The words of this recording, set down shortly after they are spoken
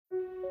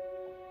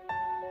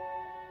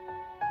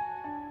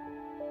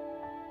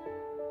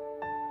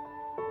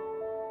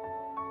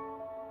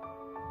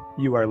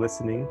You are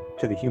listening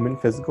to The Human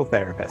Physical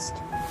Therapist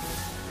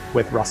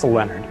with Russell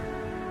Leonard.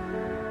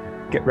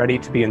 Get ready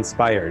to be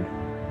inspired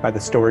by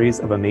the stories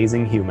of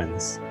amazing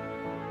humans.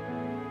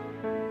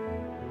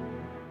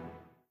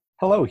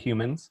 Hello,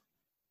 humans.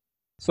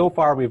 So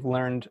far, we've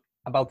learned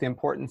about the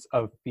importance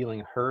of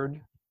feeling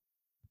heard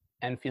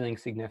and feeling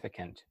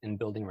significant in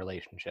building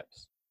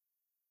relationships.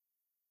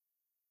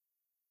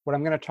 What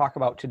I'm going to talk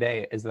about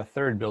today is the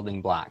third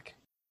building block,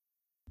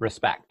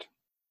 respect.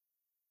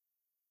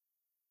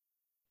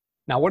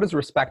 Now, what does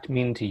respect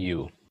mean to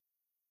you?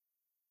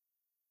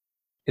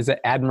 Is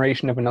it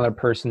admiration of another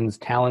person's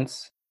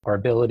talents or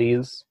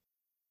abilities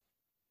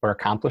or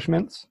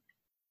accomplishments?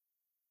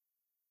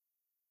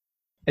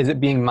 Is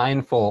it being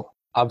mindful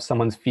of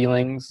someone's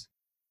feelings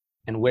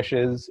and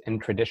wishes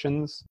and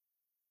traditions?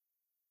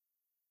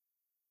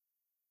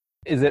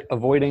 Is it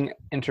avoiding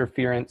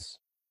interference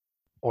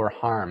or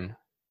harm?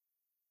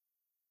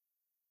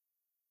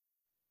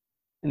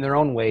 In their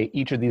own way,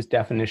 each of these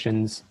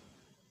definitions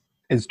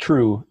is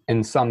true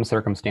in some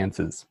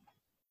circumstances.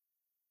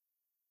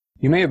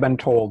 You may have been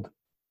told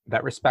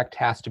that respect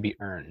has to be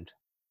earned.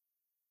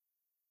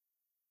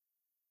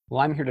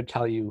 Well, I'm here to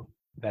tell you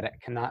that it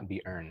cannot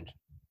be earned.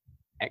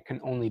 It can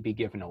only be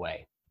given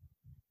away.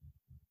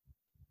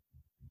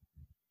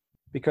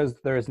 Because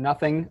there is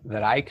nothing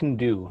that I can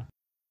do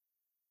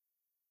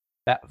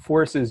that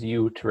forces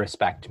you to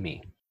respect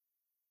me.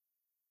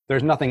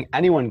 There's nothing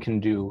anyone can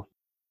do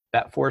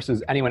that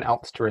forces anyone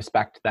else to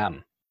respect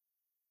them.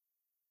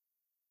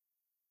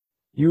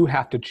 You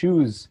have to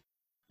choose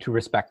to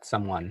respect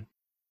someone.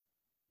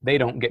 They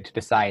don't get to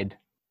decide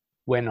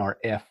when or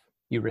if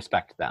you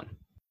respect them.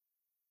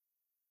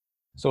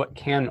 So it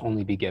can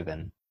only be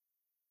given.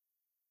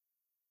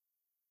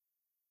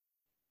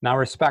 Now,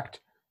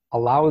 respect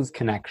allows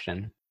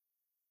connection.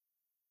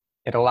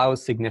 It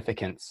allows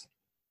significance.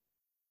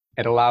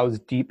 It allows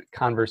deep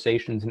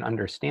conversations and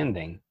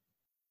understanding.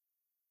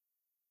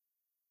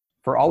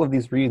 For all of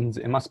these reasons,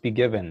 it must be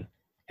given,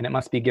 and it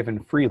must be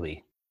given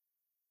freely.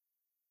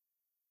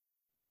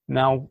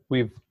 Now,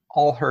 we've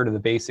all heard of the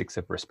basics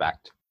of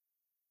respect.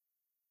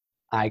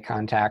 Eye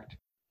contact,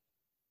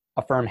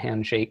 a firm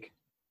handshake,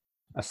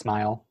 a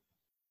smile.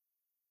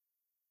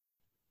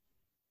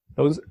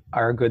 Those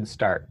are a good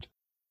start,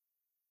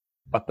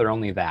 but they're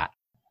only that,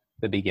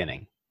 the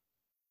beginning.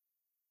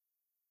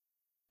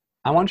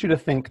 I want you to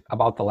think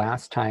about the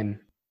last time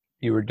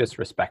you were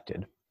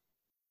disrespected.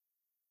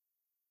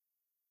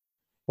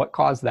 What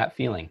caused that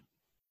feeling?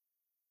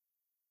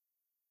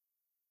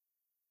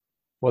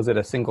 Was it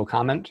a single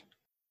comment?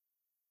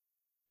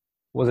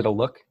 Was it a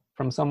look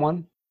from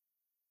someone?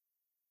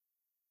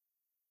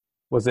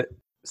 Was it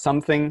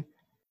something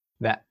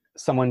that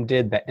someone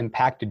did that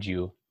impacted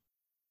you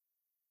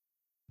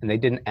and they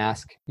didn't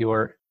ask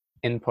your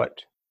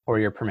input or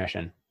your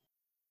permission?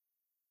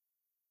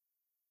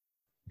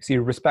 See,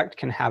 respect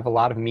can have a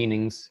lot of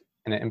meanings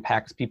and it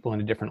impacts people in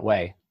a different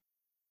way.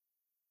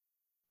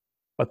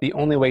 But the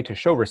only way to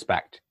show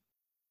respect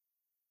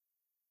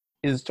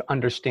is to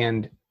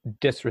understand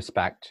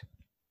disrespect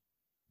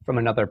from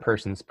another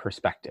person's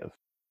perspective,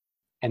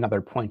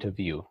 another point of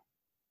view.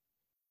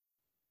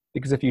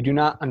 Because if you do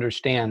not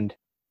understand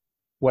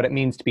what it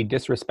means to be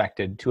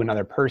disrespected to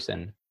another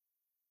person,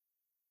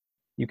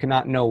 you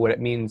cannot know what it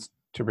means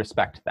to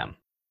respect them.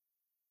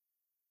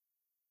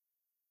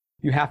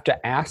 You have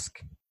to ask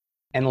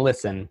and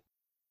listen,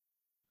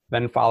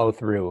 then follow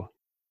through.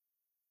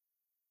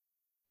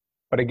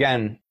 But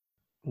again,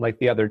 like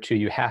the other two,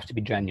 you have to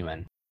be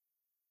genuine.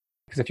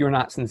 Because if you're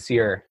not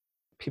sincere,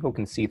 people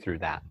can see through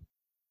that.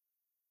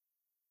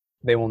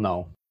 They will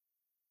know.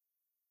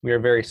 We are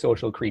very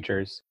social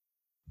creatures,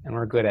 and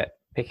we're good at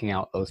picking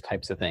out those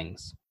types of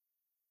things.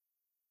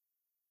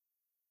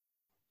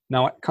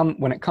 Now,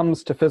 when it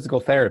comes to physical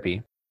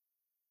therapy,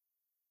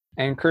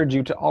 I encourage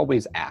you to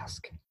always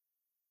ask.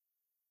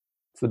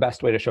 It's the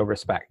best way to show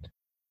respect.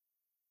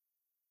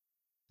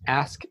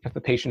 Ask if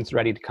the patient's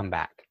ready to come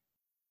back.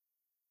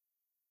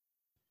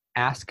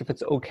 Ask if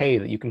it's okay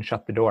that you can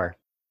shut the door.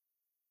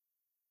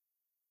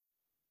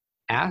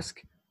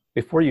 Ask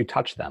before you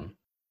touch them.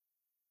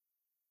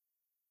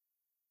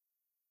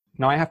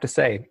 Now, I have to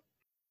say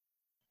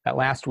that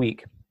last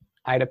week,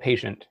 I had a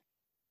patient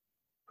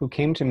who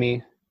came to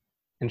me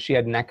and she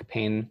had neck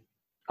pain,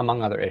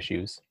 among other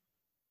issues.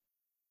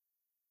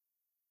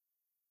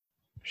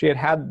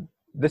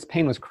 This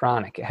pain was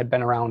chronic. It had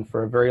been around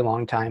for a very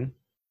long time.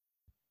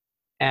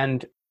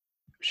 And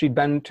she'd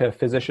been to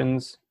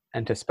physicians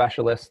and to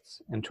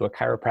specialists and to a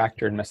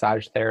chiropractor and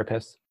massage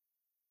therapist.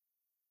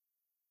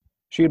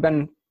 She had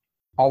been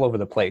all over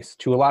the place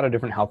to a lot of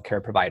different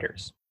healthcare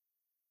providers.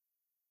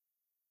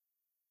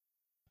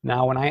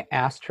 Now, when I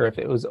asked her if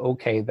it was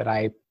okay that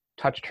I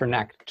touched her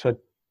neck to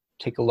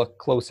take a look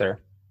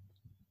closer,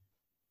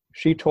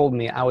 she told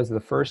me I was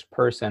the first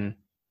person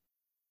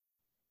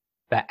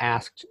that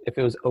asked if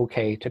it was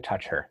okay to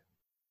touch her.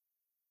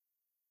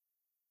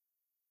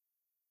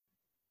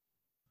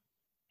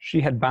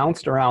 She had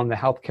bounced around the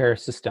healthcare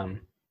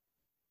system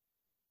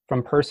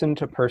from person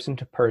to person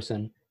to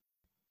person,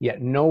 yet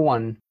no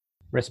one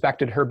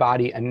respected her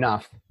body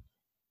enough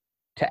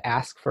to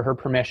ask for her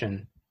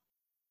permission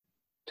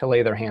to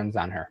lay their hands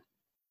on her.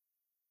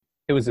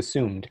 It was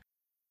assumed.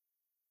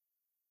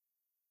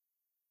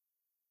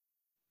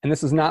 And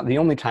this is not the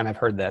only time I've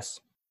heard this.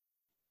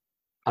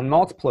 On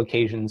multiple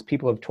occasions,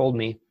 people have told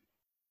me,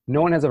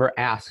 no one has ever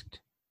asked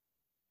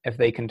if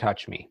they can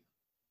touch me.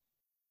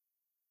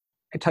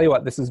 I tell you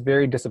what, this is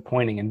very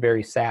disappointing and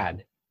very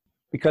sad,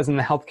 because in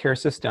the healthcare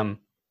system,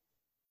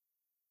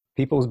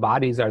 people's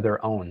bodies are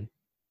their own.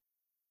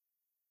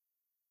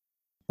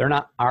 They're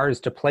not ours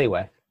to play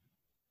with.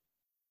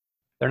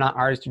 They're not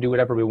ours to do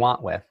whatever we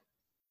want with.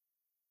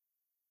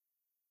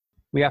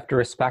 We have to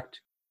respect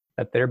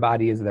that their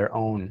body is their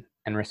own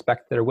and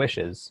respect their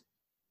wishes.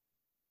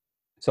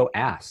 So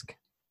ask.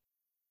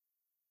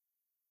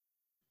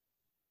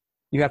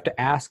 You have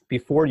to ask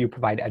before you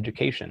provide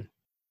education.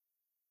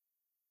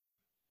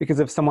 Because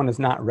if someone is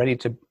not ready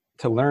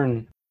to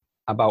learn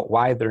about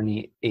why their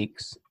knee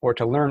aches, or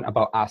to learn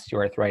about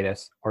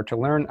osteoarthritis, or to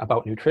learn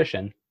about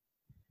nutrition,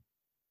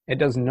 it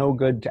does no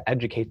good to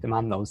educate them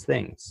on those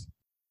things.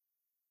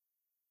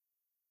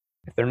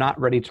 If they're not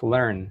ready to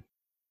learn,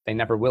 they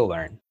never will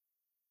learn.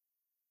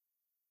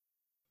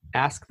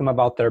 Ask them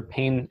about their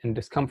pain and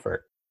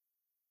discomfort.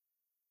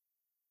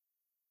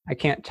 I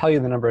can't tell you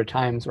the number of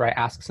times where I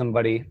ask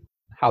somebody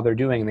how they're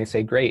doing and they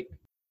say, great.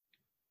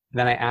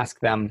 Then I ask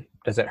them,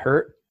 does it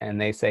hurt?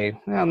 And they say,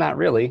 well, not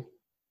really.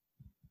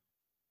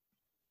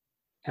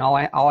 And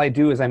all I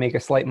do is I make a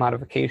slight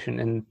modification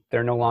and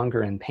they're no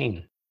longer in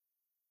pain.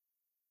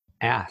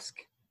 Ask,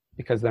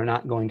 because they're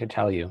not going to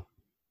tell you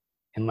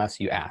unless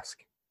you ask.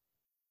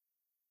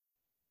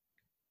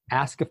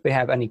 Ask if they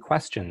have any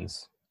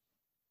questions.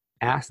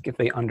 Ask if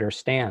they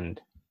understand.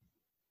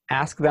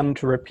 Ask them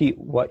to repeat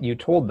what you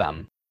told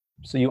them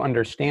so you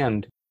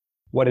understand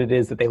what it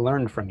is that they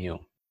learned from you.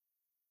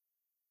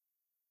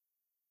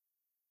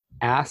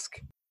 Ask,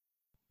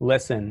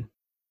 listen,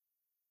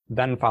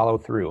 then follow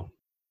through.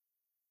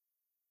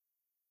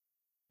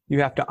 You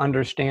have to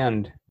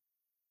understand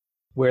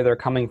where they're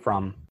coming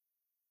from,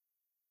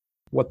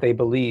 what they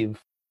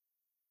believe,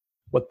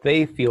 what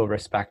they feel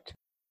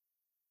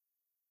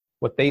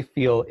what they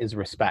feel is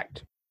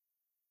respect.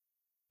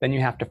 Then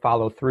you have to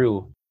follow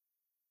through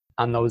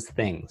on those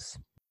things.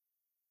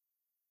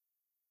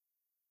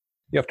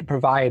 You have to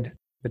provide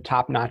the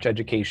top-notch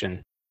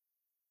education.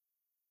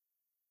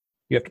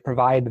 You have to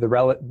provide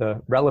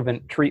the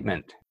relevant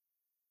treatment.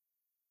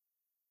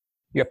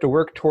 You have to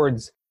work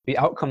towards the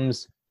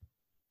outcomes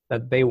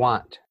that they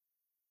want.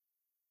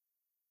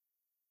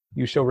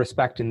 You show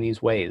respect in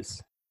these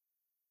ways.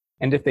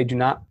 And if they do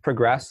not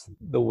progress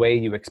the way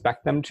you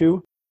expect them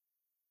to,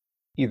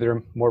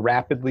 either more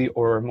rapidly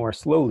or more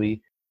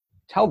slowly,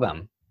 tell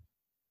them.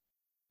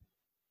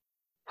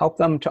 Help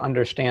them to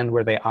understand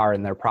where they are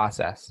in their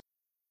process,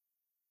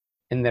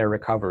 in their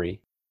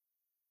recovery.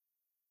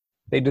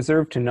 They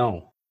deserve to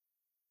know,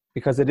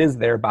 because it is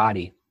their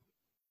body.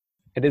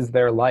 It is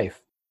their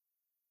life.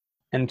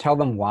 And tell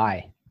them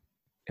why.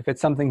 If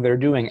it's something they're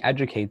doing,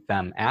 educate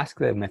them. Ask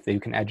them if you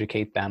can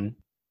educate them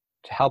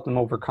to help them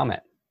overcome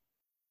it.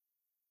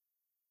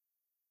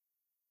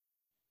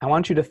 I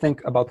want you to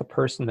think about the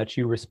person that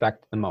you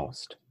respect the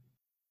most.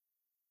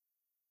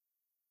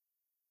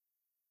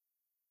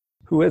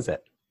 Who is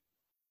it?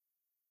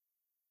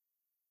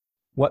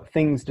 What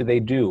things do they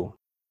do?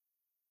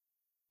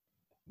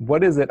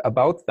 What is it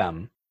about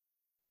them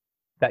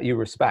that you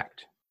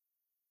respect?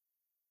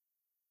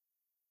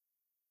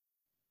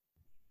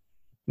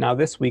 Now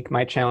this week,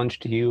 my challenge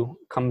to you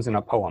comes in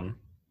a poem.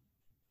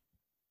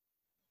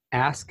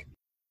 Ask,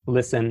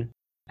 listen,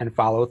 and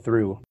follow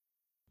through.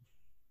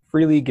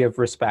 Freely give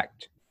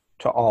respect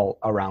to all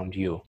around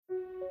you.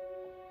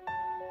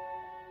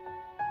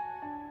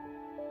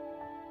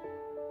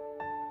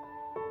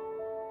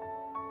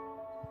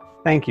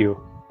 Thank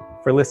you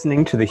for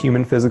listening to The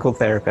Human Physical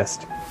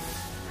Therapist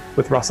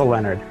with Russell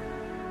Leonard.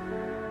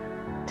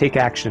 Take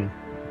action,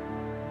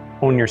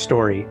 own your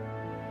story,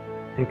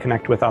 and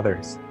connect with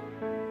others.